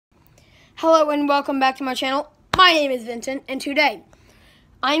Hello and welcome back to my channel. My name is Vincent and today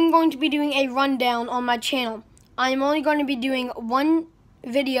I'm going to be doing a rundown on my channel. I'm only going to be doing one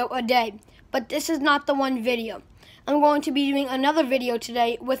video a day, but this is not the one video. I'm going to be doing another video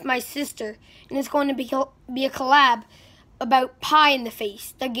today with my sister, and it's going to be a collab about Pie in the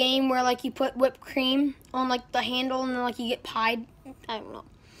Face, the game where like you put whipped cream on like the handle and then like you get pied. I don't know.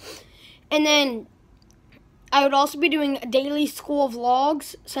 And then I would also be doing daily school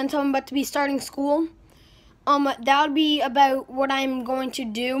vlogs since I'm about to be starting school. That would be about what I'm going to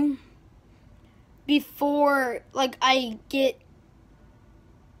do before like I get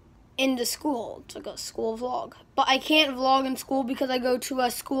into school. It's like a school vlog. But I can't vlog in school because I go to a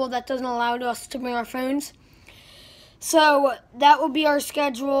school that doesn't allow us to bring our phones. So that will be our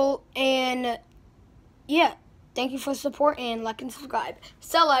schedule, and yeah, thank you for the support and like and subscribe.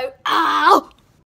 Sell out. Ow!